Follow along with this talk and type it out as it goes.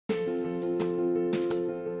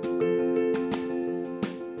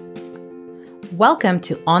Welcome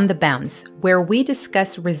to On the Bounce, where we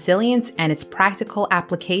discuss resilience and its practical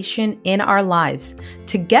application in our lives.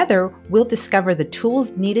 Together, we'll discover the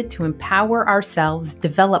tools needed to empower ourselves,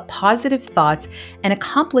 develop positive thoughts, and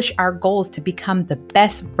accomplish our goals to become the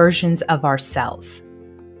best versions of ourselves.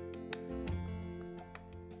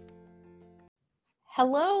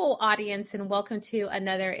 Hello, audience, and welcome to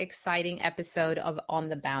another exciting episode of On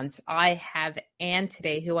the Bounce. I have Anne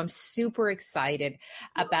today, who I'm super excited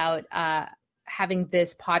about having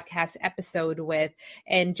this podcast episode with.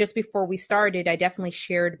 And just before we started, I definitely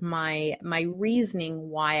shared my reasoning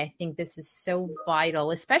why I think this is so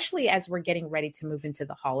vital, especially as we're getting ready to move into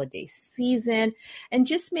the holiday season, and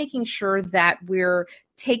just making sure that we're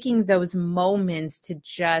taking those moments to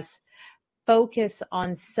just focus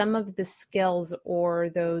on some of the skills or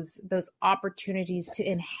those opportunities to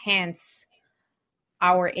enhance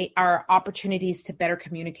our opportunities to better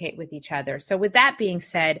communicate with each other. So with that being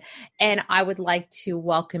said, and I would like to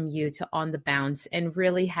welcome you to On the Bounce and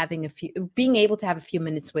really being able to have a few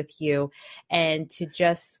minutes with you and to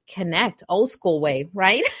just connect old school way,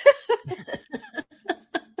 right?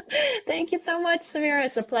 Thank you so much, Samira.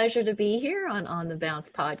 It's a pleasure to be here on the Bounce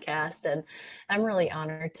podcast, and I'm really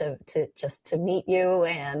honored to meet you.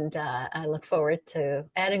 And I look forward to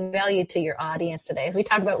adding value to your audience today as we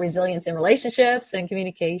talk about resilience in relationships and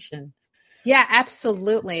communication. Yeah,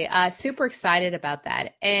 absolutely. Super excited about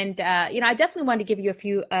that. And, I definitely want to give you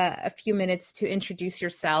a few minutes to introduce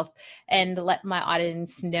yourself and let my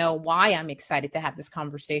audience know why I'm excited to have this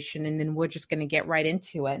conversation. And then we're just going to get right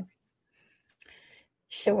into it.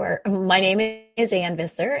 Sure. My name is Ann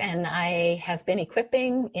Visser, and I have been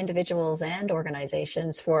equipping individuals and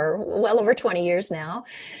organizations for well over 20 years now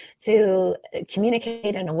to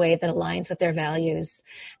communicate in a way that aligns with their values.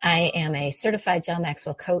 I am a certified John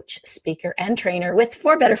Maxwell coach, speaker, and trainer with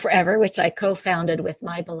For Better Forever, which I co-founded with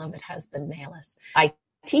my beloved husband, Malus. I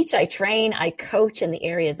teach, I train, I coach in the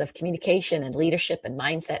areas of communication and leadership and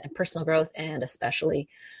mindset and personal growth, and especially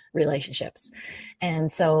relationships.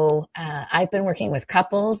 And so I've been working with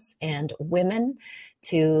couples and women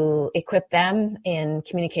to equip them in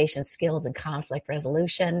communication skills and conflict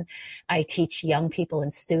resolution. I teach young people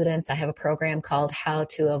and students. I have a program called How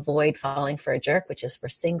to Avoid Falling for a Jerk, which is for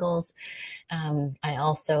singles.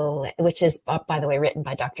 Which is, by the way, written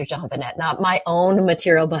by Dr. John Vanette, not my own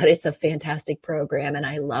material, but it's a fantastic program and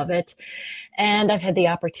I love it. And I've had the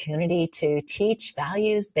opportunity to teach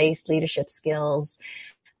values-based leadership skills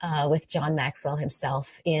with John Maxwell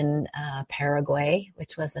himself in Paraguay,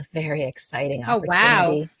 which was a very exciting opportunity. Oh,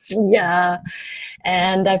 wow. Yeah.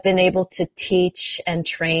 And I've been able to teach and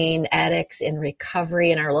train addicts in recovery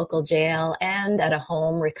in our local jail and at a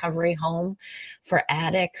recovery home for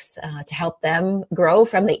addicts to help them grow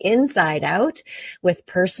from the inside out with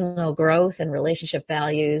personal growth and relationship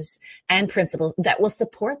values and principles that will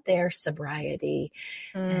support their sobriety.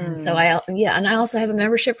 And so I also have a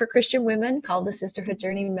membership for Christian women called the Sisterhood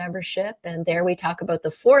Journey membership. And there we talk about the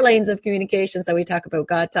 4 lanes of communication. So we talk about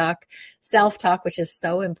God talk, self-talk, which is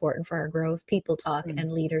so important for our growth, people talk,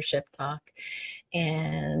 and leadership talk.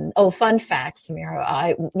 And fun fact,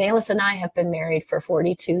 Samira, Malus and I have been married for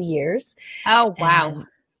 42 years. Oh, wow.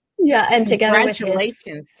 And together with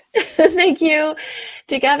congratulations. Thank you.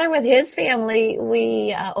 Together with his family,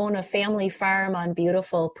 we own a family farm on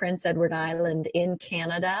beautiful Prince Edward Island in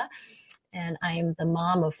Canada. And I'm the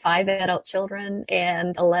mom of 5 adult children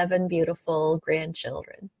and 11 beautiful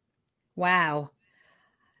grandchildren. Wow.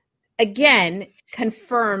 Again,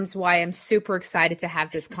 confirms why I'm super excited to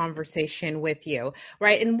have this conversation with you,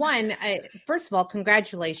 right? And first of all,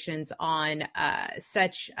 congratulations on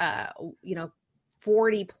such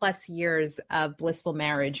 40 plus years of blissful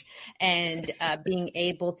marriage and being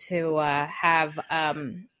able to have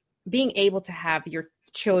your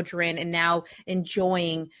children and now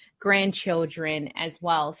enjoying grandchildren as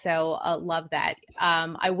well. So love that.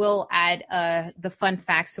 I will add the fun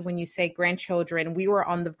facts. So when you say grandchildren, we were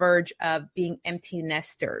on the verge of being empty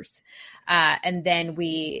nesters. And then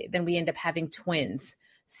we end up having twins.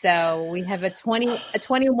 So we have a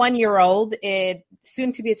 21-year-old,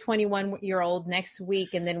 soon to be a 21-year-old next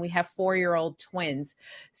week. And then we have 4-year-old twins.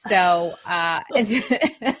 So, so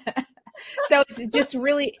it's just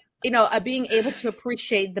really, being able to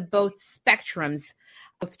appreciate the both spectrums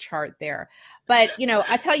of chart there. But,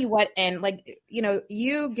 I tell you what, and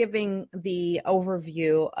you giving the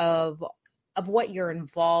overview of what you're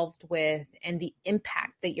involved with and the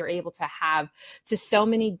impact that you're able to have to so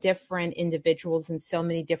many different individuals and so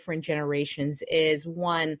many different generations is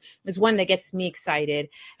one that gets me excited.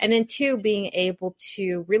 And then 2, being able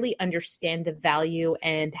to really understand the value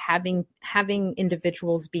and having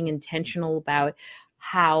individuals being intentional about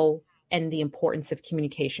how and the importance of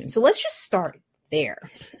communication. So let's just start there.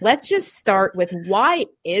 Let's just start with, why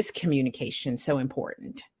is communication so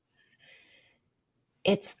important?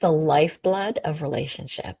 It's the lifeblood of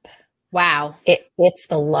relationship. Wow. It's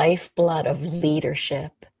the lifeblood of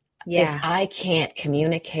leadership. Yeah. If I can't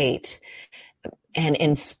communicate and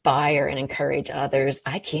inspire and encourage others,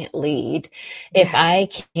 I can't lead. Yeah. If I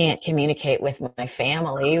can't communicate with my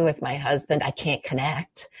family, with my husband, I can't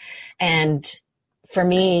connect. And for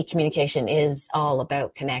me, communication is all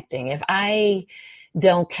about connecting. If I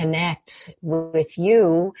don't connect with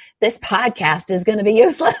you, this podcast is going to be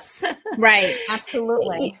useless. Right.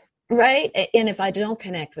 Absolutely. Right. And if I don't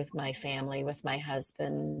connect with my family, with my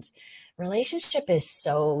husband, relationship is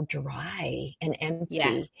so dry and empty.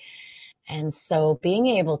 Yes. And so being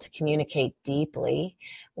able to communicate deeply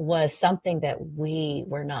was something that we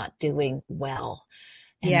were not doing well.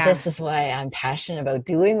 And this is why I'm passionate about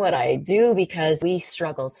doing what I do, because we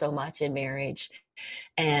struggled so much in marriage.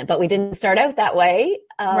 But we didn't start out that way.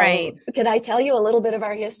 Right. Can I tell you a little bit of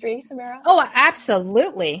our history, Samara? Oh,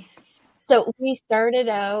 absolutely. So we started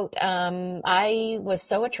out, I was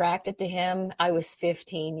so attracted to him. I was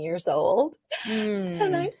 15 years old.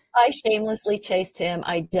 And I shamelessly chased him.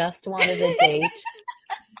 I just wanted a date.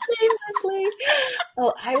 Shamelessly.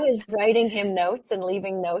 Oh, I was writing him notes and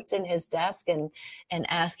leaving notes in his desk and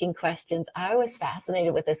asking questions. I was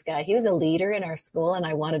fascinated with this guy. He was a leader in our school, and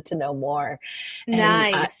I wanted to know more.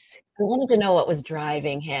 Nice. I wanted to know what was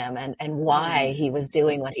driving him and why he was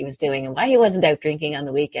doing what he was doing, and why he wasn't out drinking on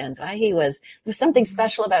the weekends, why there was something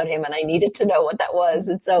special about him, and I needed to know what that was.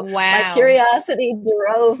 And so my curiosity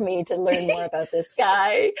drove me to learn more about this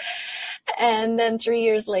guy. And then 3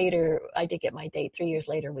 years later, I did get my date. 3 years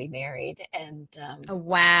later, we married. And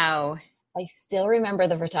wow. I still remember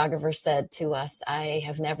the photographer said to us, I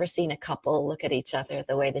have never seen a couple look at each other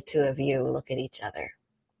the way the two of you look at each other.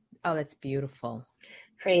 Oh, that's beautiful.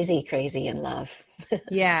 Crazy, crazy in love.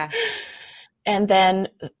 Yeah. And then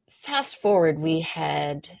fast forward,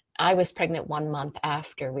 I was pregnant 1 month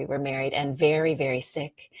after we were married, and very, very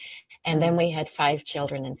sick. And then we had 5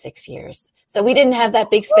 children in 6 years. So we didn't have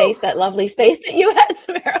that big space, that lovely space that you had,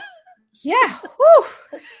 Samara. Yeah.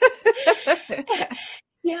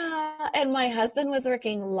 Yeah. And my husband was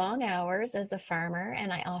working long hours as a farmer,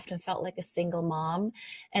 and I often felt like a single mom.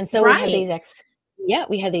 And so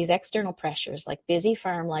we had these external pressures, like busy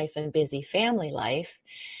farm life and busy family life.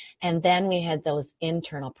 And then we had those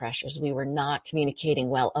internal pressures. We were not communicating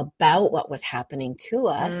well about what was happening to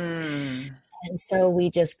us. And so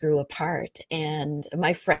we just grew apart. And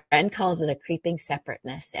my friend calls it a creeping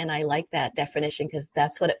separateness. And I like that definition, because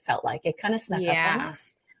that's what it felt like. It kind of snuck up on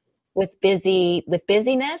us. With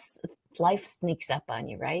busyness, life sneaks up on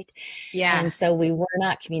you, right? Yeah. And so we were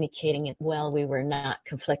not communicating it well. We were not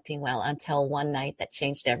conflicting well until one night that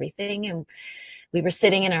changed everything. And we were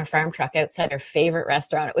sitting in our farm truck outside our favorite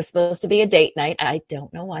restaurant. It was supposed to be a date night. I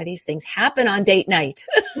don't know why these things happen on date night.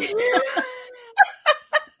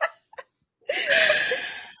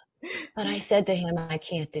 But I said to him, I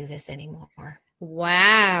can't do this anymore.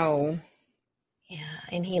 Wow. Yeah.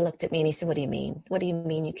 And he looked at me and he said, what do you mean? What do you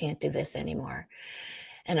mean you can't do this anymore?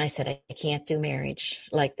 And I said, I can't do marriage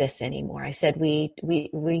like this anymore. I said, we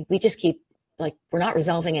just keep, like, we're not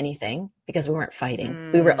resolving anything, because we weren't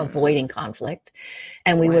fighting. We were avoiding conflict,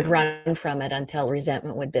 and we would run from it until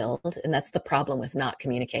resentment would build. And that's the problem with not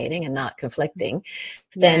communicating and not conflicting.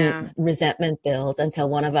 Then resentment builds until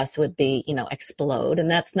one of us would be, explode.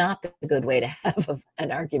 And that's not the good way to have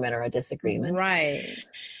an argument or a disagreement. Right.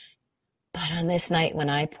 But on this night, when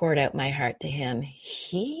I poured out my heart to him,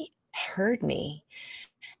 he heard me,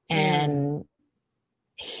 and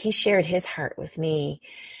he shared his heart with me.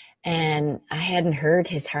 And I hadn't heard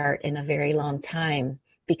his heart in a very long time,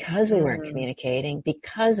 because we weren't communicating,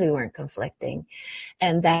 because we weren't conflicting.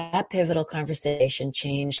 And that pivotal conversation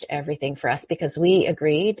changed everything for us, because we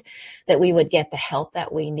agreed that we would get the help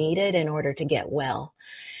that we needed in order to get well.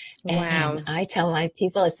 Wow. And I tell my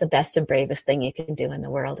people, it's the best and bravest thing you can do in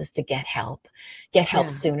the world is to get help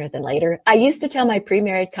sooner than later. I used to tell my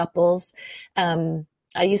pre-married couples,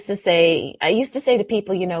 I used to say to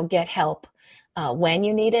people, get help when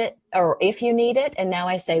you need it, or if you need it. And now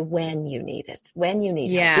I say when you need it,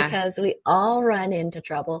 help, because we all run into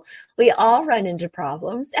trouble. We all run into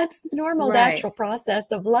problems. That's the normal, natural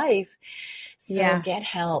process of life. So get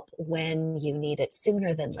help when you need it,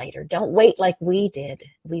 sooner than later. Don't wait like we did.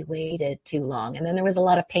 We waited too long. And then there was a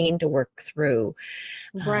lot of pain to work through.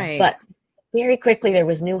 Right. But very quickly, there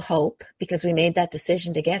was new hope because we made that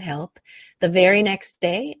decision to get help. The very next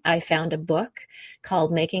day, I found a book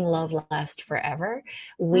called Making Love Last Forever.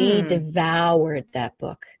 We Mm, devoured that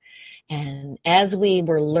book. And as we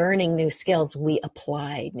were learning new skills, we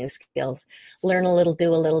applied new skills. Learn a little,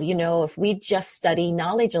 do a little. You know, if we just study,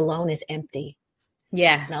 knowledge alone is empty.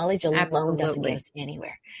 yeah, Knowledge alone doesn't get absolutely. us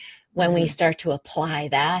anywhere. When we Hmm. start to apply,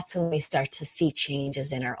 that's when we start to see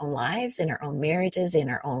changes in our own lives, in our own marriages, in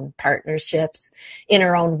our own partnerships, in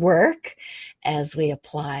our own work as we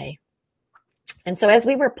apply. And so as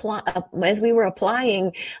we were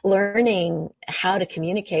applying, learning how to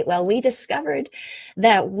communicate, well, we discovered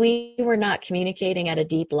that we were not communicating at a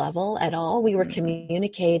deep level at all. We were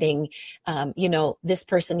communicating, this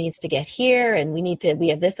person needs to get here and we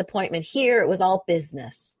have this appointment here. It was all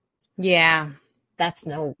business. Yeah, That's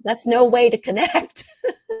no way to connect.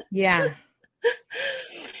 yeah.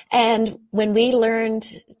 And when we learned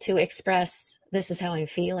to express, this is how I'm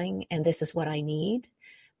feeling and this is what I need,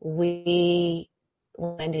 we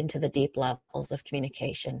went into the deep levels of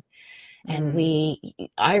communication. And Mm.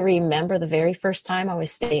 I remember the very first time I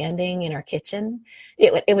was standing in our kitchen.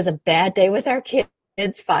 It was a bad day with our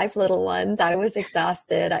kids, 5 little ones. I was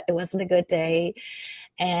exhausted. It wasn't a good day.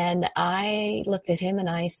 And I looked at him and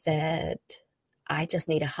I said, I just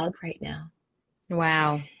need a hug right now.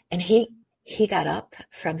 Wow. And he got up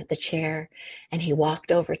from the chair and he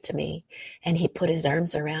walked over to me and he put his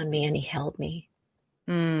arms around me and he held me.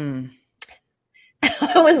 Mm.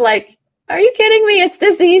 I was like, are you kidding me? It's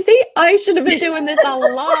this easy? I should have been doing this all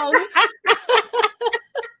along.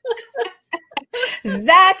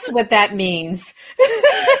 That's what that means.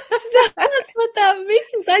 That's what that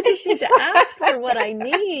means. I just need to ask for what I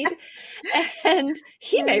need. And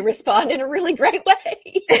he may respond in a really great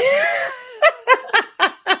way.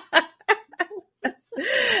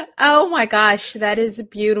 Oh my gosh, that is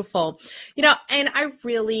beautiful. And I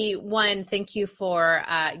really, thank you for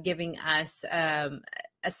giving us a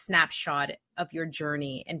snapshot of your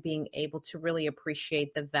journey and being able to really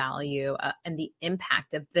appreciate the value and the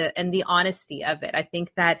impact of the honesty of it. I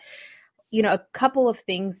think that, a couple of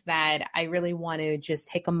things that I really want to just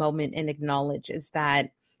take a moment and acknowledge is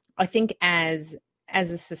that I think as a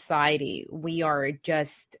society, we are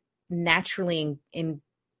just naturally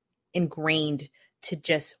ingrained to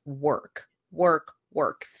just work, work,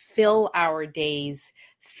 work, fill our days,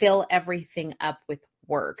 fill everything up with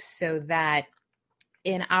work so that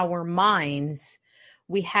in our minds,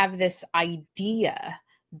 we have this idea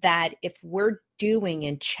that if we're doing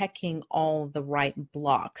and checking all the right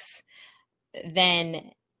blocks,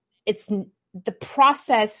 then it's the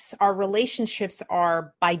process, our relationships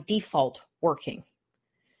are by default working.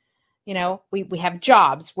 We have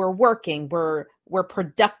jobs, we're working, we're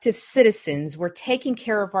productive citizens, we're taking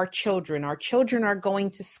care of our children are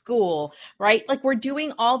going to school, right? Like we're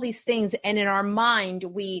doing all these things, and in our mind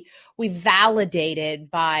we validate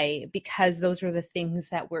it because those are the things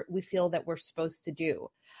that we feel that we're supposed to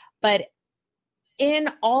do. But in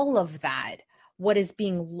all of that, what is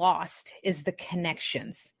being lost is the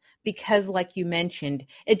connections, because like you mentioned,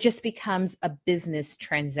 it just becomes a business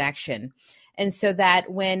transaction. And so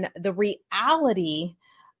that when the reality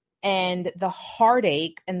and the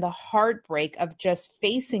heartache and the heartbreak of just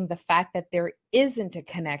facing the fact that there isn't a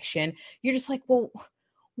connection, you're just like, well,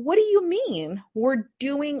 what do you mean? We're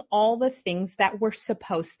doing all the things that we're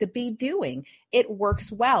supposed to be doing. It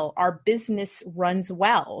works well. Our business runs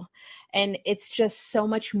well. And it's just so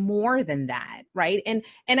much more than that, right? And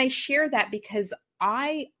I share that because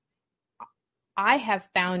I have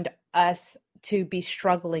found us to be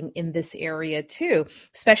struggling in this area too,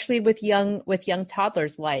 especially with young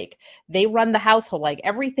toddlers. Like they run the household, like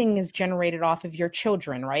everything is generated off of your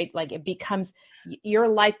children, right? Like it becomes your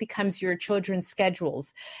life becomes your children's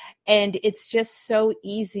schedules. And it's just so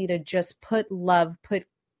easy to just put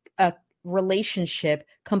a relationship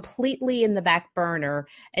completely in the back burner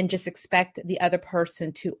and just expect the other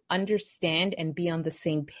person to understand and be on the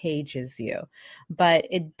same page as you. But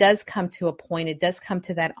it does come to a point, it does come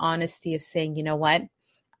to that honesty of saying, you know what,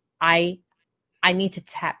 I need to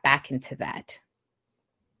tap back into that.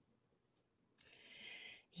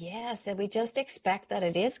 Yes, and we just expect that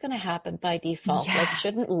it is going to happen by default. Like, Yeah.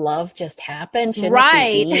 shouldn't love just happen? Shouldn't it be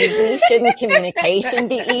Right. easy? Shouldn't communication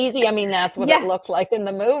be easy? I mean, that's what it Yeah. looks like in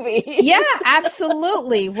the movie. Yeah,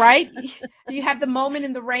 absolutely. Right. You have the moment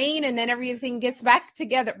in the rain and then everything gets back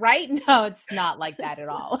together, right? No, it's not like that at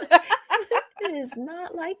all. It is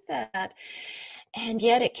not like that. And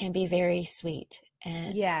yet it can be very sweet.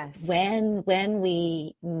 And Yes. when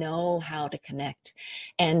we know how to connect,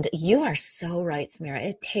 and you are so right, Samira,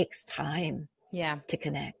 it takes time. Yeah. to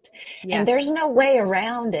connect. Yeah. And there's no way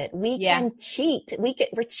around it. We Yeah. can cheat.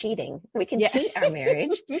 We're cheating. We can Yeah. cheat our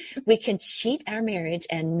marriage. We can cheat our marriage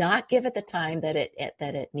and not give it the time that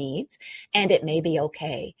it needs. And it may be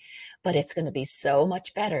okay, but it's going to be so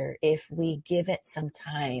much better if we give it some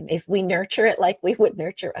time, if we nurture it like we would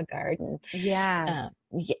nurture a garden. Yeah.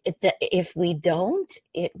 If we don't,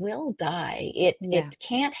 it will die. It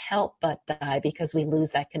can't help but die because we lose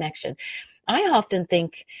that connection. I often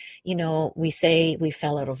think, we say we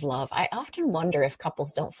fell out of love. I often wonder if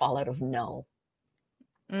couples don't fall out of no.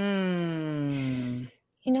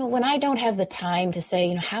 When I don't have the time to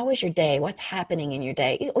say, how was your day? What's happening in your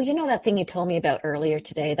day? Well, that thing you told me about earlier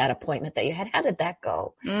today, that appointment that you had, how did that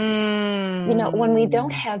go? When we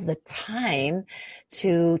don't have the time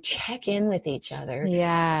to check in with each other.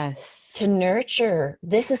 Yes. To nurture,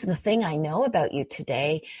 this is the thing I know about you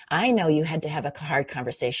today. I know you had to have a hard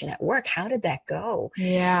conversation at work. How did that go?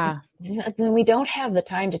 Yeah. When we don't have the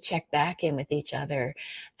time to check back in with each other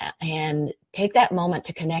and take that moment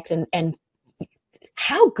to connect and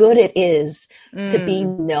how good it is to be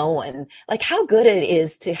known, like how good it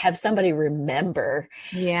is to have somebody remember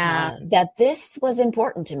that this was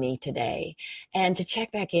important to me today and to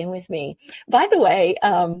check back in with me. By the way,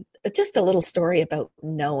 just a little story about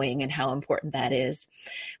knowing and how important that is.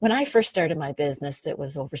 When I first started my business, it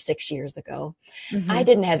was over 6 years ago. I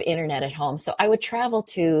didn't have internet at home. So I would travel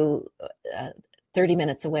to 30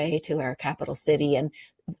 minutes away to our capital city and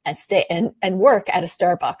stay and work at a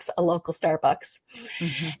local Starbucks.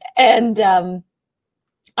 And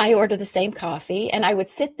I order the same coffee and I would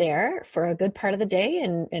sit there for a good part of the day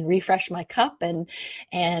and refresh my cup. And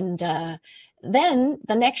then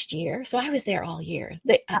the next year, so I was there all year.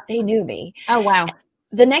 They knew me. Oh, wow.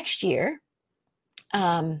 The next year,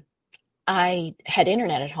 I had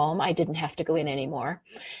internet at home. I didn't have to go in anymore.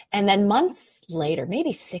 And then months later,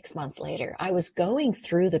 maybe 6 months later, I was going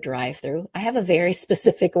through the drive-thru. I have a very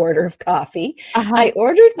specific order of coffee. I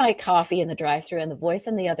ordered my coffee in the drive-thru and the voice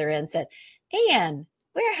on the other end said, "Anne,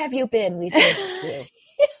 where have you been? We've missed you."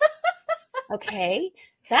 Okay.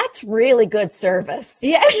 That's really good service.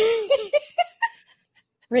 Yeah.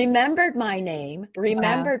 Remembered my name,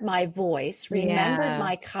 remembered my voice, remembered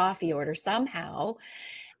my coffee order somehow.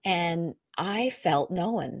 And I felt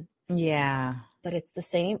known. Yeah. But it's the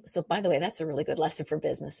same. So by the way, that's a really good lesson for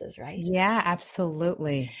businesses, right? Yeah,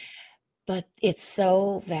 absolutely. But it's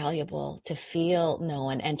so valuable to feel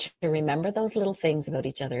known and to remember those little things about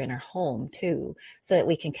each other in our home too, so that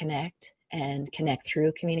we can connect and connect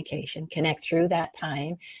through communication, connect through that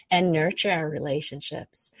time and nurture our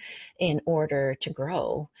relationships in order to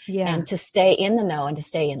grow and to stay in the know and to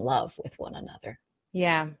stay in love with one another.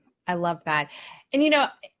 Yeah, I love that. And,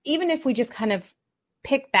 even if we just kind of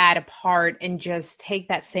pick that apart and just take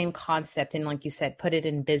that same concept and, like you said, put it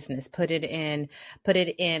in business, put it in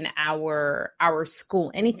our school,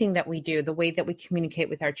 anything that we do, the way that we communicate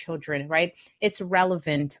with our children, right? It's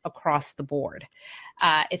relevant across the board.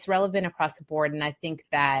 It's relevant across the board. And I think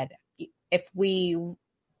that for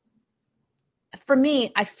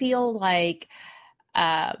me, I feel like,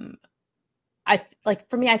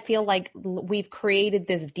 I feel like we've created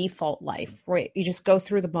this default life where you just go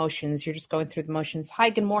through the motions. You're just going through the motions. Hi,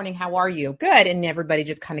 good morning. How are you? Good. And everybody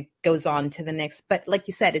just kind of goes on to the next. But like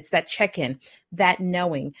you said, it's that check-in, that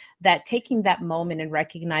knowing, that taking that moment and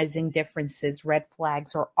recognizing differences, red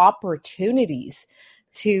flags, or opportunities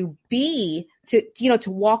to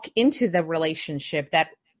walk into the relationship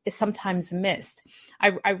that is sometimes missed.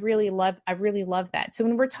 I really love that. So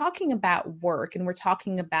when we're talking about work and we're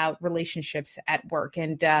talking about relationships at work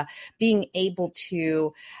and being able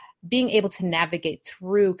to navigate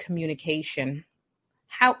through communication,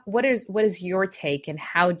 what is your take, and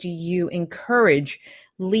how do you encourage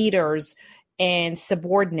leaders and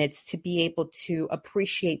subordinates to be able to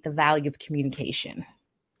appreciate the value of communication?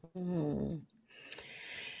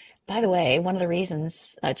 By the way, one of the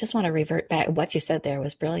reasons, I just want to revert back, what you said there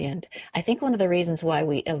was brilliant. I think one of the reasons why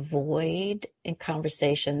we avoid in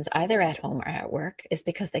conversations, either at home or at work, is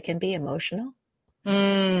because they can be emotional.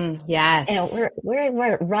 Yes. And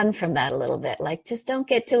we're run from that a little bit. Like, just don't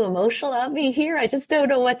get too emotional on me here. I just don't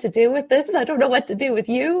know what to do with this. I don't know what to do with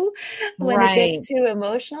you when it gets too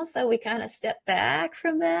emotional. So we kind of step back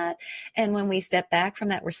from that. And when we step back from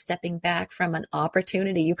that, we're stepping back from an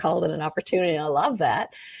opportunity. You called it an opportunity. And I love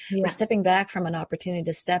that. Yeah. We're stepping back from an opportunity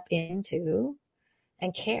to step into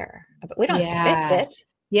and care. But we don't have to fix it.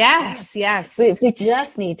 Yes. We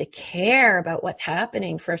just need to care about what's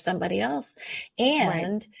happening for somebody else.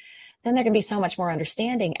 And then there can be so much more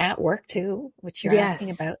understanding at work too, which you're asking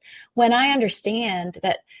about. When I understand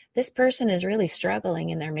that this person is really struggling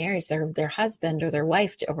in their marriage. Their husband or their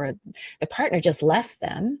wife or the partner just left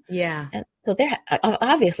them. Yeah. And so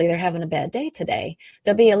obviously they're having a bad day today.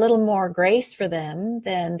 There'll be a little more grace for them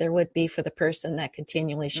than there would be for the person that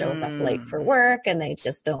continually shows up late for work and they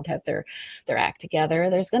just don't have their act together.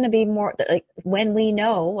 There's going to be more, like, when we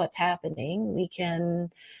know what's happening, we can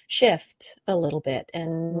shift a little bit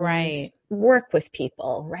and work with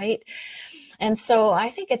people, right? And so I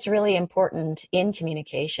think it's really important in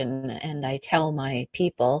communication, and I tell my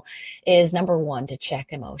people, is number one, to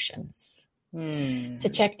check emotions. To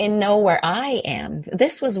check and know where I am.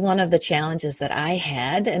 This was one of the challenges that I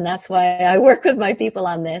had, and that's why I work with my people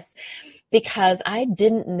on this, because I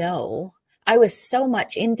didn't know. I was so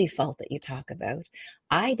much in default that you talk about.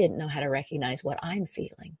 I didn't know how to recognize what I'm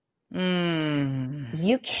feeling.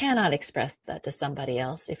 You cannot express that to somebody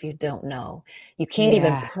else if you don't know. You can't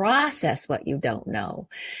even process what you don't know.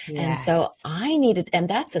 And so I needed, and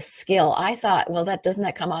that's a skill. I thought, well, doesn't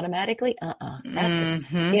that come automatically? That's a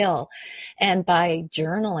skill. And by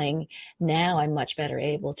journaling, now I'm much better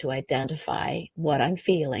able to identify what I'm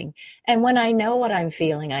feeling. And when I know what I'm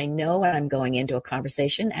feeling, I know when I'm going into a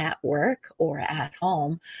conversation at work or at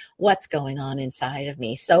home, what's going on inside of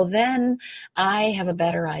me. So then I have a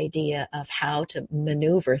better idea of how to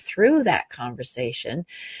maneuver through that conversation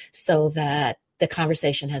so that the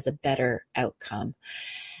conversation has a better outcome.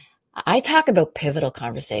 I talk about pivotal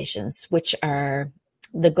conversations, which are,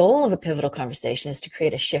 the goal of a pivotal conversation is to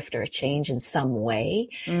create a shift or a change in some way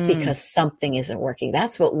because something isn't working.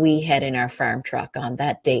 That's what we had in our farm truck on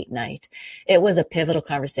that date night. It was a pivotal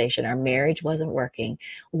conversation. Our marriage wasn't working.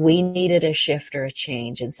 We needed a shift or a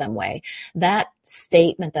change in some way. That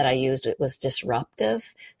statement that I used, it was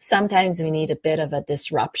disruptive. Sometimes we need a bit of a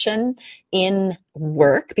disruption in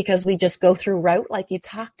work because we just go through route like you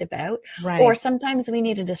talked about. Or sometimes we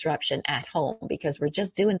need a disruption at home because we're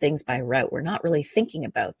just doing things by route. We're not really thinking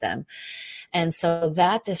about them. And so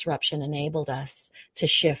that disruption enabled us to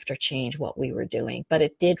shift or change what we were doing. But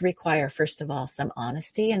it did require, first of all, some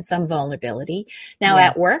honesty and some vulnerability. Now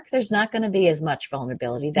at work, there's not going to be as much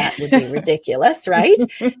vulnerability. That would be ridiculous, right?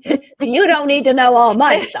 You don't need to know all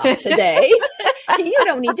my stuff today. You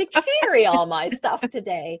don't need to carry all my stuff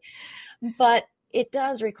today. But it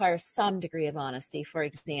does require some degree of honesty. For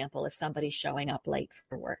example, if somebody's showing up late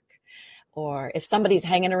for work, or if somebody's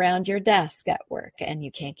hanging around your desk at work and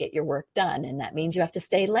you can't get your work done, and that means you have to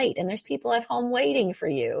stay late and there's people at home waiting for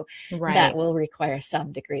you, that will require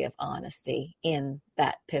some degree of honesty in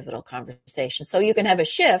that pivotal conversation. So you can have a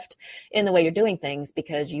shift in the way you're doing things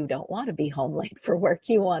because you don't want to be home late for work.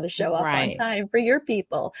 You want to show up on time for your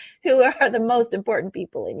people who are the most important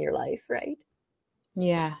people in your life, right?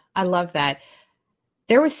 Yeah, I love that.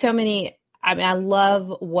 There were so many, I mean, I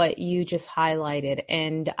love what you just highlighted,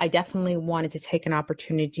 and I definitely wanted to take an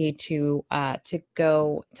opportunity to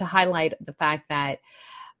highlight the fact that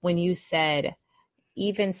when you said,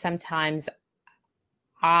 even sometimes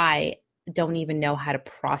I don't even know how to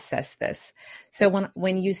process this. So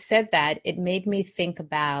when you said that, it made me think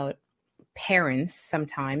about parents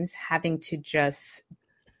sometimes having to just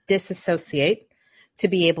disassociate to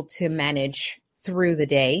be able to manage through the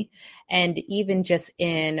day. And even just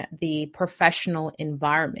in the professional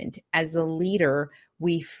environment, as a leader,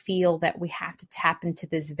 we feel that we have to tap into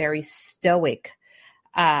this very stoic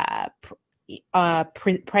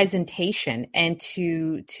presentation and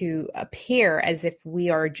to appear as if we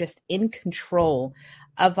are just in control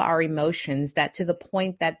of our emotions, that to the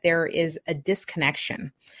point that there is a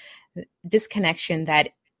disconnection that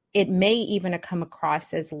it may even come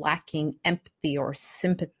across as lacking empathy or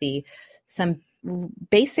sympathy, some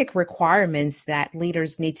basic requirements that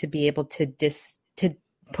leaders need to be able to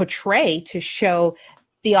portray to show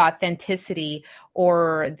the authenticity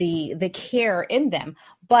or the care in them.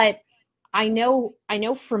 But I know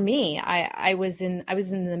for me, I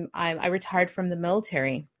retired from the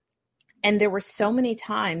military, and there were so many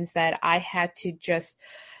times that I had to just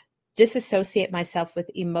disassociate myself with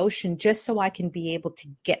emotion just so I can be able to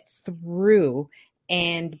get through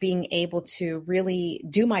and being able to really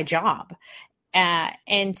do my job.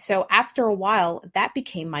 And so after a while, that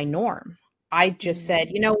became my norm. I just said,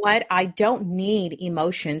 you know what? I don't need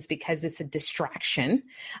emotions because it's a distraction.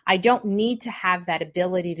 I don't need to have that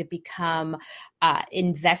ability to become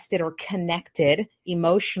invested or connected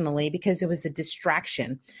emotionally because it was a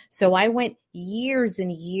distraction. So I went years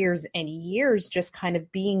and years and years just kind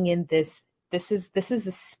of being in this is the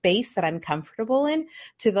space that I'm comfortable in,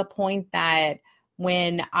 to the point that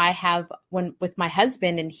when with my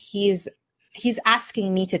husband and he's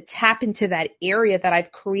asking me to tap into that area that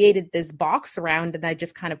I've created this box around, and I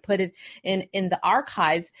just kind of put it in the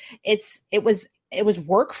archives. It was it was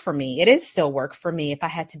work for me. It is still work for me, if I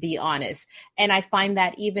had to be honest. And I find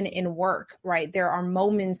that even in work, right, there are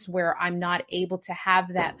moments where I'm not able to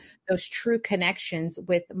have those true connections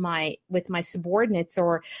with my subordinates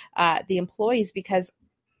or the employees, because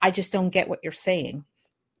I just don't get what you're saying.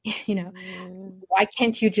 You know, why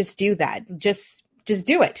can't you just do that? Just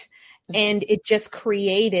do it. And it just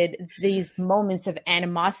created these moments of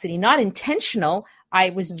animosity, not intentional. I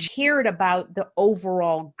was cheered about the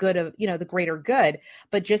overall good of, the greater good,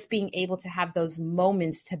 but just being able to have those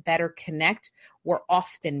moments to better connect were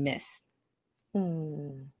often missed.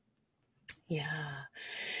 Yeah.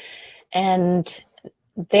 And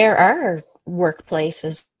there are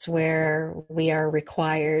workplaces where we are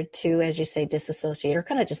required to, as you say, disassociate or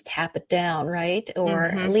kind of just tap it down, right?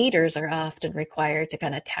 Or leaders are often required to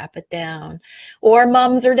kind of tap it down, or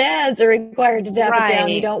moms or dads are required to tap it down.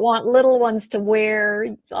 You don't want little ones to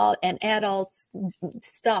wear an adult's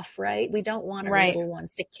stuff, right? We don't want our little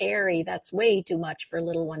ones to carry. That's way too much for a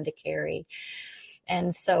little one to carry.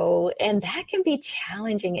 And that can be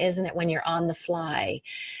challenging, isn't it, when you're on the fly?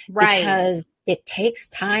 Right. Because it takes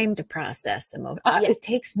time to process emotions. It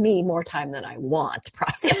takes me more time than I want to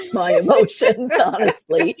process my emotions,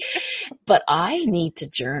 honestly. But I need to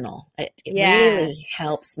journal. It really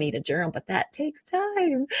helps me to journal, but that takes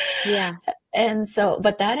time. Yeah. And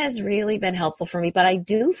but that has really been helpful for me. But I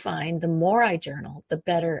do find the more I journal, the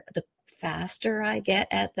better, the faster I get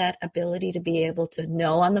at that ability to be able to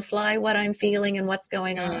know on the fly what I'm feeling and what's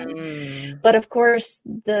going on. But of course,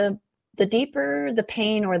 the deeper the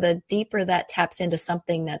pain, or the deeper that taps into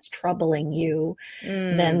something that's troubling you,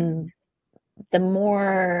 then the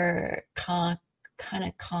more kind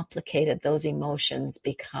of complicated those emotions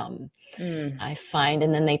become, I find.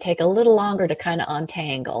 And then they take a little longer to kind of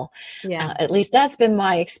untangle. At least that's been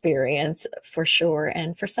my experience, for sure.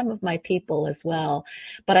 And for some of my people as well.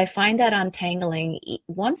 But I find that untangling,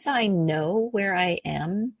 once I know where I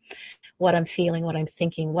am, what I'm feeling, what I'm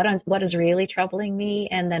thinking, what is really troubling me,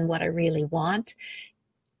 and then what I really want,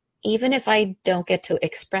 even if I don't get to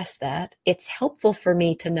express that, it's helpful for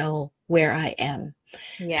me to know where I am,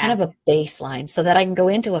 kind of a baseline, so that I can go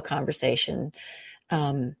into a conversation.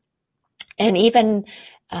 And even,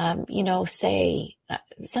 say,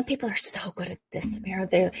 some people are so good at this, Samara.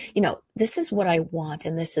 They're, this is what I want,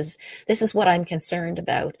 and this is what I'm concerned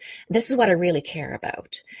about. This is what I really care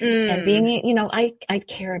about. And being, I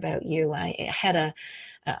care about you. I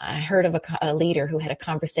heard of a leader who had a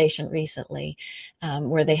conversation recently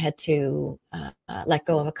where they had to let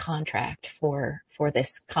go of a contract for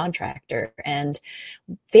this contractor, and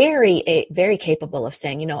very capable of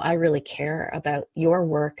saying, I really care about your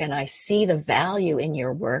work and I see the value in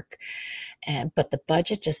your work, but the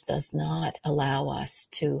budget just does not allow us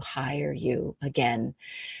to hire you again.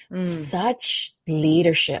 Such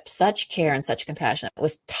leadership, such care, and such compassion. It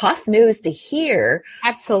was tough news to hear.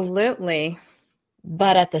 Absolutely.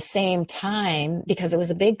 But at the same time, because it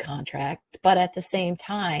was a big contract, but at the same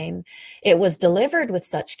time, it was delivered with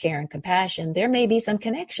such care and compassion. There may be some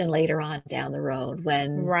connection later on down the road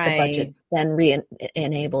when the budget then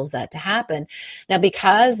enables that to happen. Now,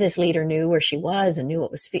 because this leader knew where she was and knew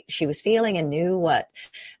what she was feeling, and knew what,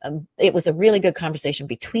 it was a really good conversation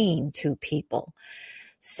between two people.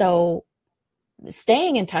 So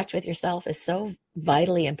staying in touch with yourself is so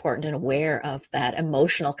vitally important, and aware of that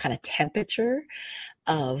emotional kind of temperature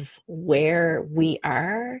of where we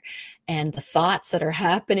are and the thoughts that are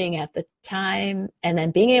happening at the time, and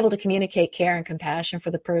then being able to communicate care and compassion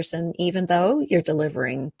for the person, even though you're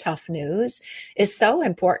delivering tough news, is so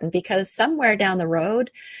important, because somewhere down the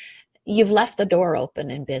road, you've left the door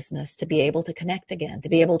open in business to be able to connect again, to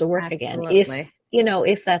be able to work again,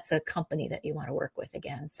 if that's a company that you want to work with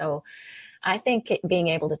again. So I think being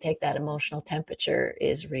able to take that emotional temperature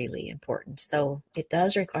is really important. So it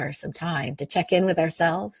does require some time to check in with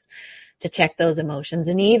ourselves, to check those emotions,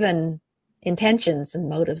 and even intentions and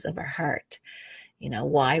motives of our heart,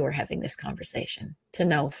 why we're having this conversation, to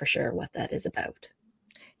know for sure what that is about.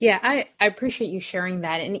 Yeah, I appreciate you sharing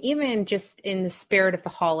that. And even just in the spirit of the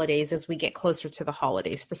holidays, as we get closer to the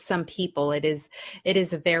holidays, for some people, it is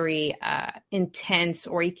a very intense,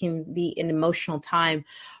 or it can be an emotional time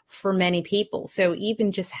for many people. So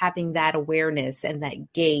even just having that awareness and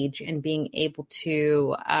that gauge, and being able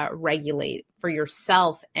to regulate for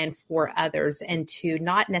yourself and for others, and to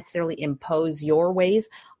not necessarily impose your ways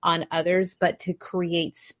on others, but to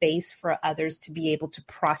create space for others to be able to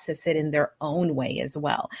process it in their own way as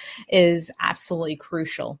well, is absolutely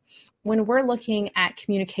crucial. when we're looking at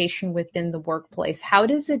communication within the workplace, how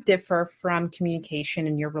does it differ from communication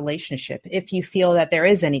in your relationship, if you feel that there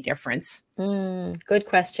is any difference? Good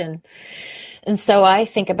question. And so I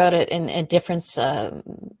think about it in a difference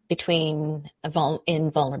between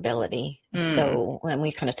vulnerability. So when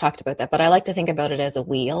we kind of talked about that, but I like to think about it as a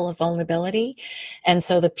wheel of vulnerability. And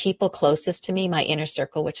so the people closest to me, my inner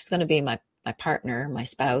circle, which is going to be my partner, my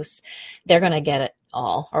spouse, they're going to get it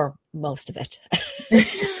all or most of it.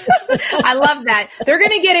 I love that. They're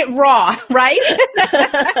going to get it raw, right?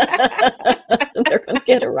 They're going to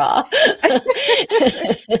get it raw.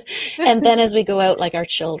 And then as we go out, like our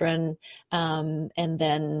children, and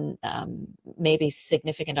then maybe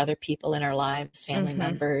significant other people in our lives, family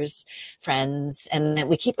members, friends, and then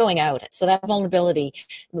we keep going out. So that vulnerability,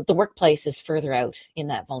 the workplace is further out in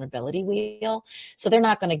that vulnerability wheel. So they're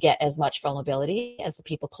not going to get as much vulnerability as the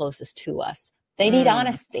people closest to us. They need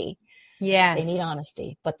honesty. Yes. They need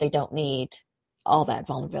honesty, but they don't need all that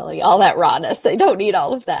vulnerability, all that rawness. They don't need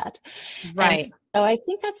all of that. Right. And so I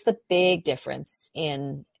think that's the big difference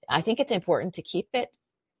I think it's important to keep it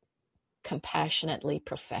compassionately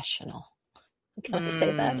professional. Can I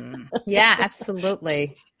say that? Yeah,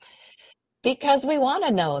 absolutely. Because we want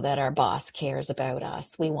to know that our boss cares about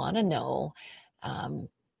us. We want to know.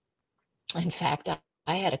 In fact,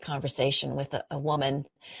 I had a conversation with a woman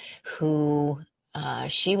who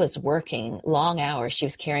she was working long hours. She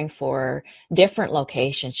was caring for different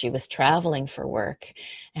locations. She was traveling for work.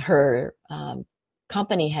 Her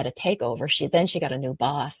company had a takeover. She got a new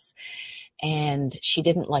boss, and she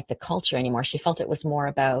didn't like the culture anymore. She felt it was more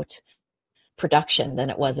about production than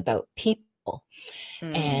it was about people.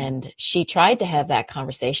 And she tried to have that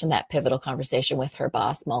conversation, that pivotal conversation with her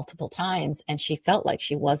boss multiple times, and she felt like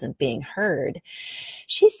she wasn't being heard.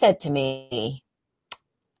 She said to me,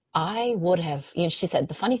 I would have, she said,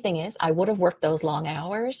 the funny thing is, I would have worked those long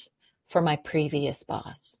hours for my previous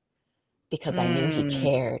boss because I knew he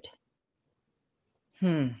cared.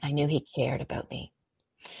 I knew he cared about me.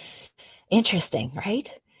 Interesting,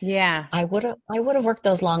 right? Yeah. I would have worked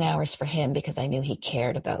those long hours for him because I knew he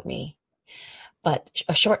cared about me. But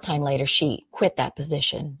a short time later, she quit that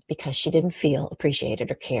position because she didn't feel appreciated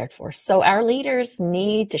or cared for. So our leaders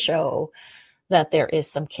need to show that there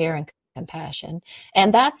is some care and compassion.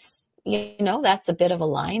 And that's a bit of a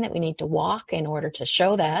line that we need to walk in order to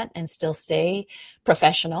show that and still stay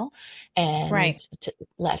professional and to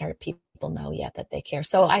let our people know that they care.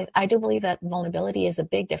 So I do believe that vulnerability is a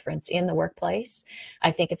big difference in the workplace.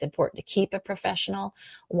 I think it's important to keep it professional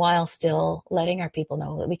while still letting our people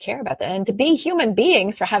know that we care about them and to be human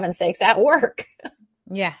beings, for heaven's sakes, at work.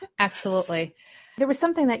 Yeah, absolutely. There was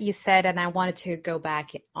something that you said, and I wanted to go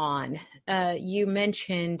back on. You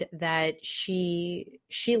mentioned that she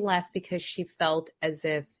left because she felt as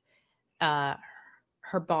if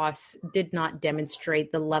her boss did not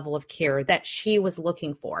demonstrate the level of care that she was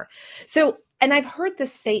looking for. So, and I've heard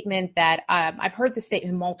this statement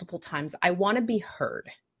multiple times. I want to be heard.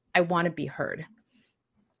 I want to be heard.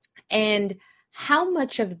 And how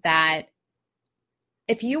much of that,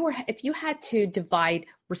 if you had to divide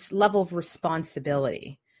level of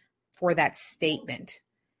responsibility for that statement,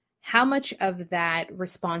 how much of that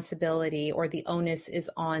responsibility or the onus is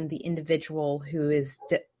on the individual who is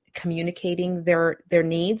communicating their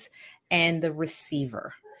needs and the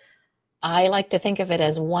receiver? I like to think of it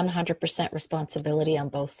as 100% responsibility on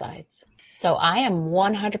both sides. So I am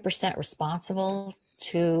 100% responsible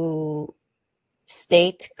to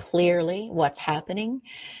state clearly what's happening.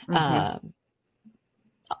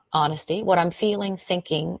 Honesty, what I'm feeling,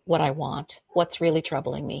 thinking, what I want, what's really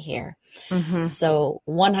troubling me here. So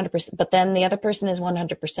 100%, but then the other person is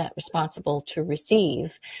 100% responsible to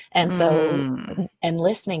receive. And so, and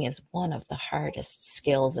listening is one of the hardest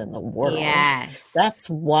skills in the world. Yes. That's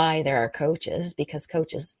why there are coaches, because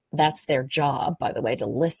coaches, that's their job, by the way, to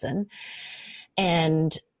listen.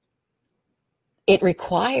 And it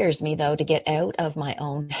requires me, though, to get out of my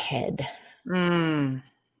own head.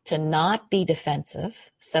 To not be defensive.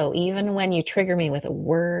 So even when you trigger me with a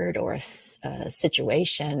word or a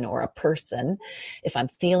situation or a person, if I'm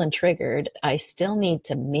feeling triggered, I still need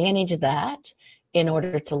to manage that in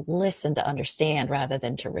order to listen, to understand rather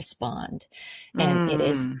than to respond. And it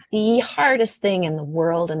is the hardest thing in the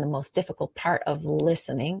world, and the most difficult part of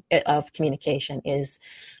listening, of communication is,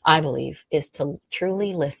 I believe, is to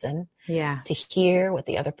truly listen, to hear what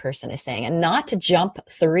the other person is saying and not to jump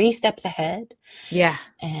 3 steps ahead.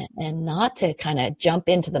 And not to kind of jump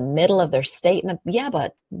into the middle of their statement.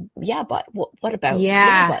 But what about,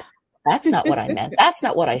 but that's not what I meant. That's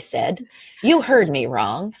not what I said. You heard me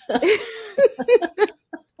wrong.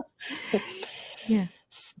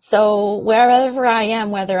 So wherever I am,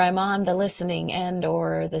 whether I'm on the listening end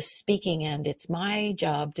or the speaking end, it's my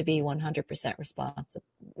job to be 100%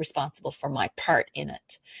 responsible for my part in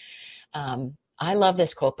it. I love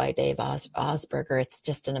this quote by Dave Osberger. It's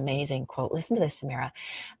just an amazing quote. Listen to this, Samira.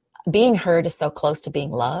 Being heard is so close to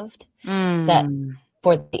being loved that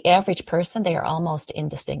for the average person, they are almost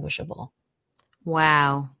indistinguishable.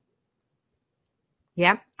 Wow.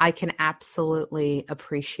 Yeah, I can absolutely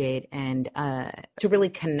appreciate and to really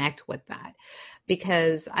connect with that,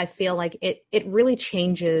 because I feel like it really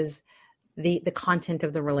changes the content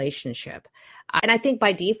of the relationship. And I think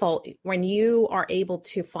by default, when you are able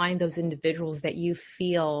to find those individuals that you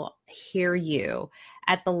feel hear you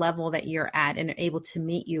at the level that you're at and are able to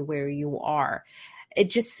meet you where you are, it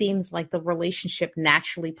just seems like the relationship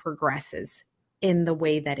naturally progresses in the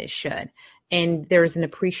way that it should. And there's an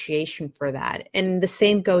appreciation for that. And the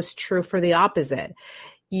same goes true for the opposite.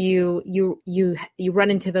 You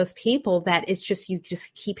run into those people that it's just, you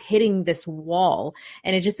just keep hitting this wall,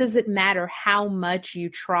 and it just doesn't matter how much you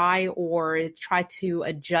try or try to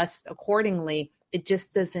adjust accordingly. It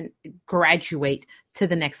just doesn't graduate to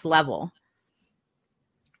the next level.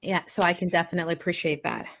 Yeah. So I can definitely appreciate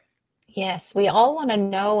that. Yes. We all want to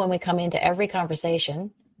know when we come into every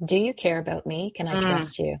conversation, do you care about me? Can I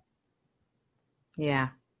trust you? Yeah.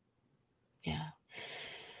 Yeah.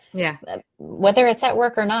 Yeah. Whether it's at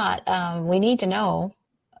work or not, we need to know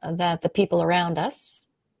that the people around us,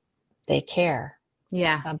 they care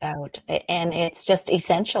about, and it's just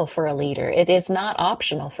essential for a leader. It is not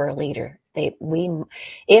optional for a leader.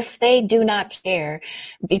 If they do not care,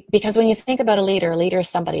 because when you think about a leader is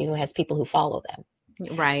somebody who has people who follow them.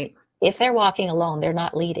 Right. If they're walking alone, they're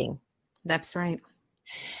not leading. That's right.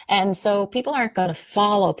 And so people aren't going to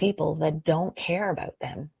follow people that don't care about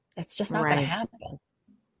them. That's just not going to happen.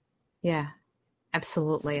 Yeah,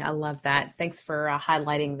 absolutely. I love that. Thanks for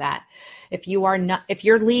highlighting that. If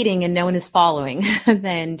you're leading and no one is following,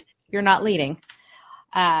 then you're not leading.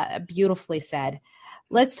 Beautifully said.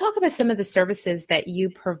 Let's talk about some of the services that you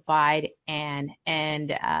provide, and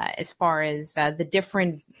as far as the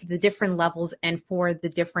different levels and for the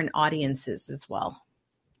different audiences as well.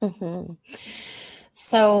 Mm-hmm.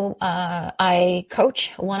 So I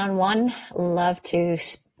coach one-on-one, love to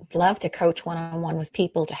coach one-on-one with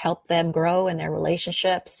people to help them grow in their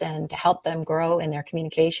relationships and to help them grow in their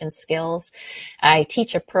communication skills. I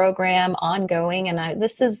teach a program ongoing, and I'm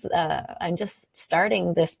just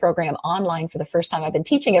starting this program online for the first time. I've been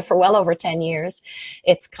teaching it for well over 10 years.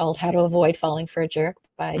 It's called How to Avoid Falling for a Jerk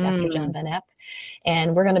by Dr. John Van Epp.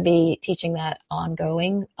 And we're going to be teaching that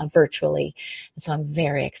ongoing virtually. And so I'm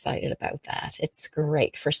very excited about that. It's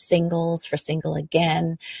great for singles, for single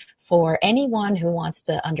again, for anyone who wants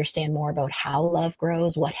to understand more about how love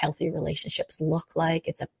grows, what healthy relationships look like.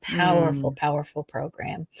 It's a powerful, powerful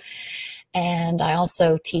program. And I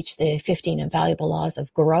also teach the 15 invaluable laws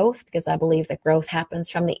of growth, because I believe that growth happens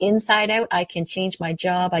from the inside out. I can change my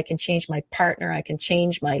job, I can change my partner, I can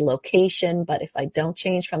change my location, but if I don't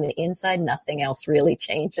change from the inside, nothing else really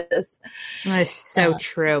changes. That's so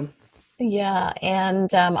true. Yeah.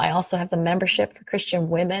 And I also have the membership for Christian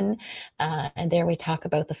women. And there we talk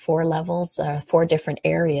about the 4 levels, 4 different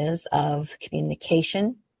areas of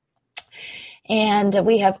communication. And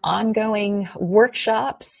we have ongoing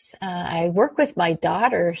workshops. I work with my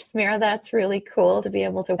daughter, Samira. That's really cool to be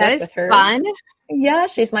able to work with her. That is fun. Yeah,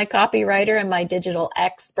 she's my copywriter and my digital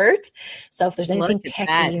expert. So if there's anything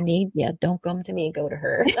techy you need, don't come to me, go to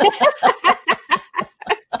her.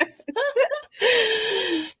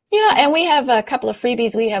 Yeah, and we have a couple of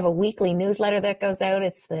freebies. We have a weekly newsletter that goes out.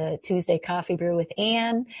 It's the Tuesday Coffee Brew with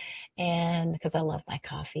Anne, and because I love my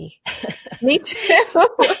coffee. Me too.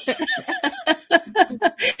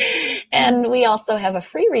 And we also have a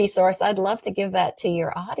free resource. I'd love to give that to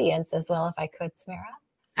your audience as well, if I could, Samira.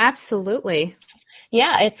 Absolutely.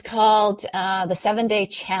 Yeah, it's called the 7-Day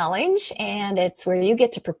Challenge, and it's where you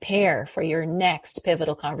get to prepare for your next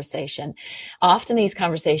pivotal conversation. Often these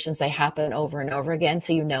conversations, they happen over and over again,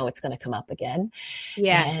 so you know it's going to come up again.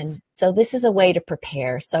 Yeah. And so this is a way to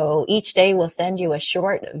prepare. So each day we'll send you a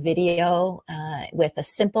short video with a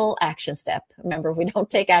simple action step. Remember, if we don't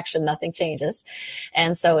take action, nothing changes.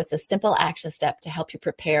 And so it's a simple action step to help you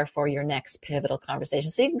prepare for your next pivotal conversation.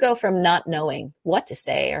 So you can go from not knowing what to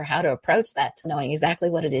say or how to approach that to knowing, knowing exactly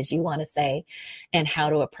what it is you want to say and how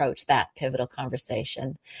to approach that pivotal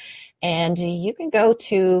conversation. And you can go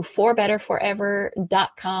to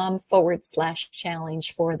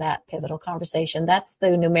forbetterforever.com/challenge for that pivotal conversation. That's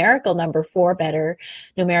the numerical number 4better,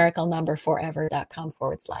 numerical number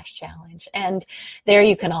forever.com/challenge. And there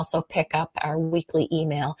you can also pick up our weekly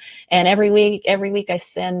email. And every week I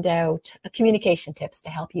send out communication tips to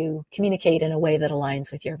help you communicate in a way that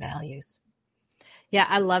aligns with your values. Yeah,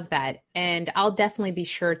 I love that. And I'll definitely be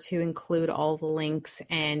sure to include all the links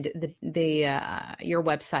and your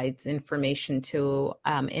website's information to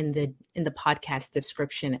in the podcast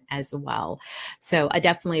description as well. So I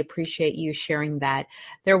definitely appreciate you sharing that.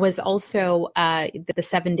 There was also the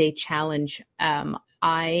 7-day challenge. A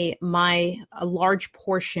large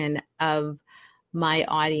portion of my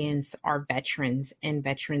audience are veterans and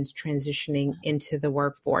veterans transitioning into the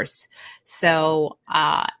workforce. So,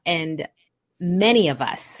 and many of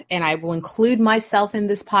us, and I will include myself in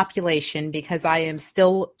this population because I am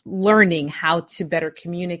still learning how to better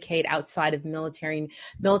communicate outside of military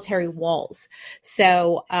walls.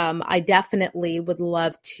 So I definitely would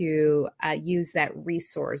love to use that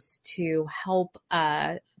resource to help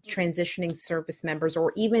transitioning service members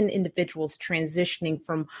or even individuals transitioning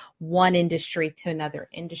from one industry to another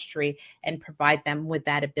industry and provide them with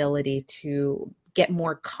that ability to get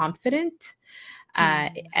more confident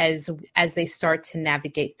as they start to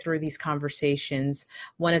navigate through these conversations.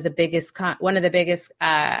 One of the biggest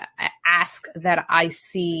ask that I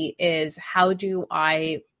see is, how do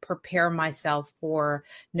I prepare myself for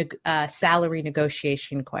salary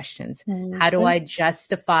negotiation questions? Mm-hmm. How do I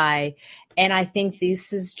justify? And I think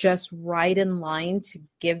this is just right in line to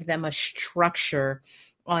give them a structure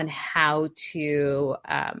on how to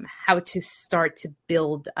start to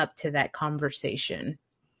build up to that conversation.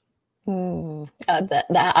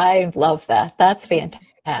 I love that. That's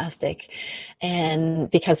fantastic. And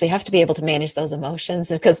because we have to be able to manage those emotions,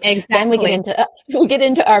 because then we get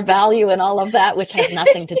into our value and all of that, which has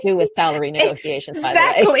nothing to do with salary negotiations, by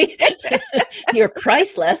the way. You're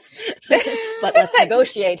priceless, but let's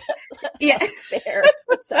negotiate. Yeah. Fair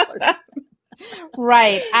salary.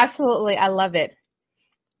 Right. Absolutely. I love it.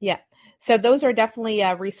 Yeah. So those are definitely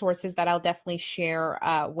resources that I'll definitely share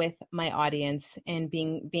with my audience, and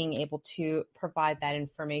being able to provide that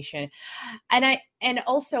information. And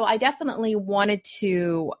also I definitely wanted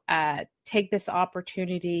to take this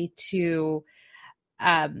opportunity to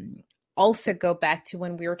also go back to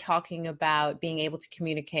when we were talking about being able to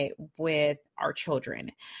communicate with our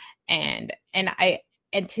children. And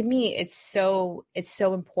to me, it's so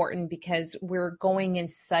important because we're going in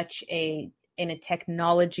in a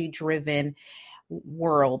technology-driven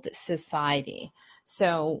world, society.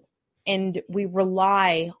 So, and we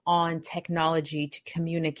rely on technology to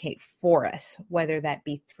communicate for us, whether that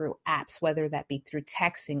be through apps, whether that be through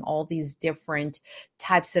texting, all these different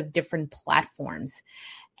types of different platforms.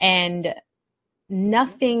 And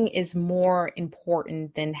nothing is more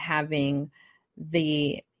important than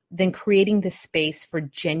creating the space for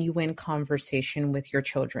genuine conversation with your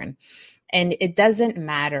children. And it doesn't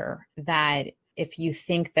matter that if you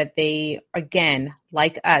think that they, again,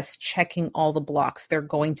 like us, checking all the blocks, they're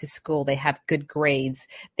going to school, they have good grades,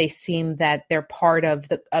 they seem that they're part of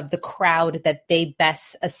the crowd that they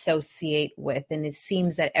best associate with, and it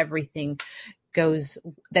seems that everything is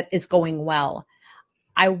going well.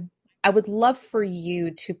 I would love for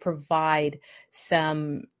you to provide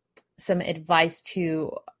some advice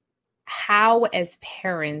to how, as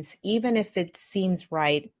parents, even if it seems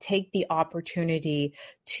right, take the opportunity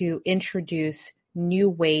to introduce new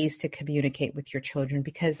ways to communicate with your children,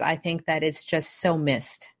 because I think that it's just so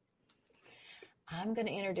missed. I'm going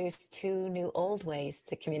to introduce 2 new old ways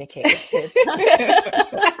to communicate with kids.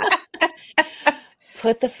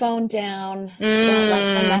 Put the phone down. Don't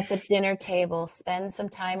let them at the dinner table. Spend some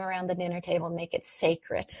time around the dinner table. Make it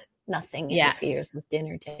sacred. Nothing interferes with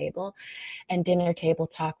dinner table and dinner table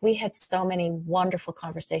talk. We had so many wonderful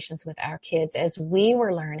conversations with our kids as we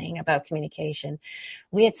were learning about communication.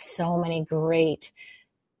 We had so many great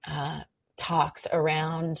talks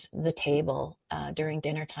around the table during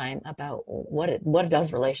dinner time about what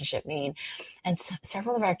does relationship mean. And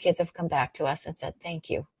several of our kids have come back to us and said, thank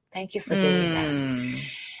you for doing that.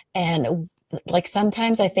 And like,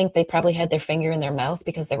 sometimes I think they probably had their finger in their mouth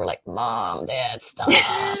because they were like, Mom, Dad, stop.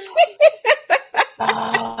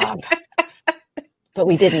 Stop. But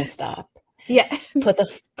we didn't stop. Yeah. Put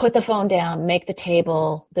the phone down, make the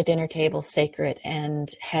dinner table sacred,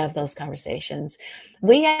 and have those conversations.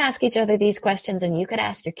 We ask each other these questions, and you could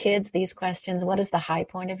ask your kids these questions. What is the high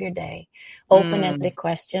point of your day? Open-ended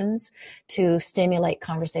questions to stimulate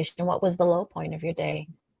conversation. What was the low point of your day?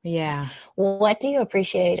 Yeah. What do you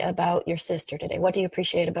appreciate about your sister today? What do you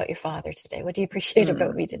appreciate about your father today? What do you appreciate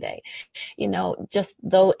about me today? Just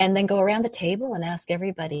though, and then go around the table and ask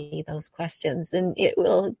everybody those questions, and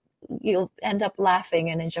you'll end up laughing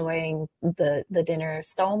and enjoying the dinner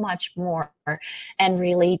so much more, and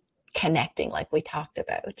really connecting like we talked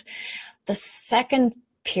about. The second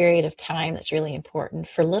period of time that's really important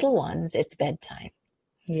for little ones, it's bedtime.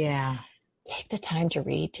 Yeah. Take the time to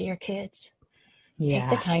read to your kids. Yeah. Take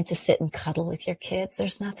the time to sit and cuddle with your kids.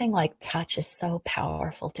 There's nothing like touch is so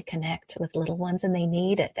powerful to connect with little ones, and they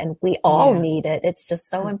need it. And we all need it. It's just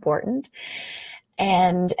so important.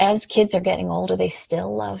 And as kids are getting older, they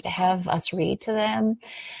still love to have us read to them.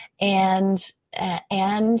 And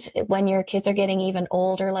when your kids are getting even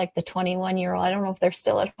older, like the 21-year-old, I don't know if they're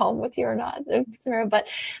still at home with you or not, but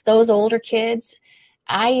those older kids,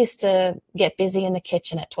 I used to get busy in the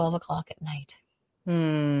kitchen at 12 o'clock at night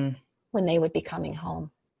when they would be coming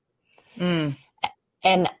home.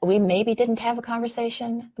 And we maybe didn't have a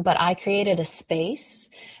conversation, but I created a space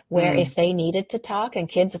where if they needed to talk, and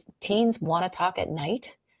teens want to talk at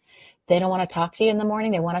night, they don't want to talk to you in the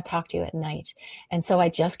morning. They want to talk to you at night. And so I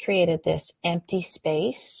just created this empty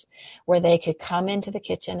space where they could come into the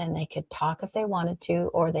kitchen and they could talk if they wanted to,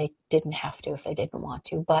 or they didn't have to if they didn't want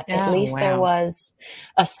to. But at least there was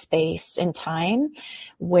a space in time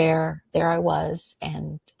where there I was,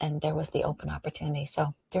 and there was the open opportunity.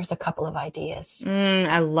 So there's a couple of ideas.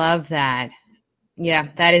 I love that. Yeah,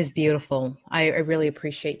 that is beautiful. I really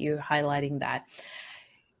appreciate you highlighting that.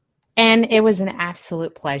 And it was an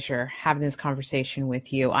absolute pleasure having this conversation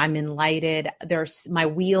with you. I'm enlightened. My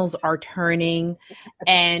wheels are turning,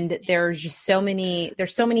 and there's so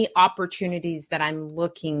many opportunities that I'm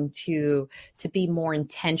looking to be more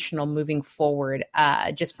intentional moving forward,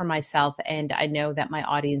 just for myself. And I know that my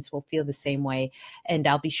audience will feel the same way, and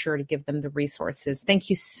I'll be sure to give them the resources. Thank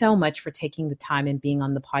you so much for taking the time and being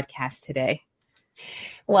on the podcast today.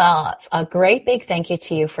 Well, a great big thank you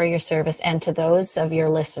to you for your service, and to those of your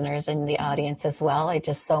listeners in the audience as well. I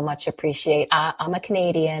just so much appreciate. I'm a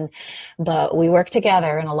Canadian, but we work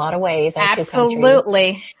together in a lot of ways.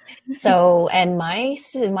 Absolutely. So, and my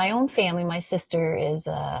own family, my sister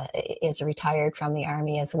is retired from the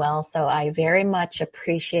Army as well. So I very much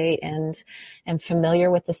appreciate and am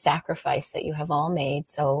familiar with the sacrifice that you have all made.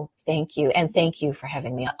 So thank you. And thank you for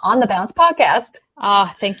having me on the Bounce podcast.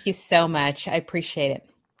 Oh, thank you so much. I appreciate it.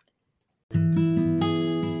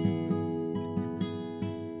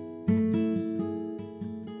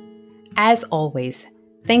 As always,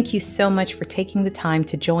 thank you so much for taking the time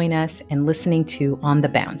to join us and listening to On the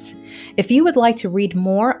Bounce. If you would like to read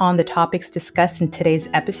more on the topics discussed in today's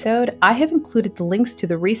episode, I have included the links to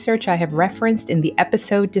the research I have referenced in the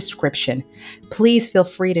episode description. Please feel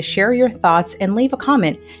free to share your thoughts and leave a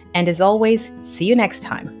comment. And as always, see you next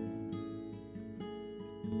time.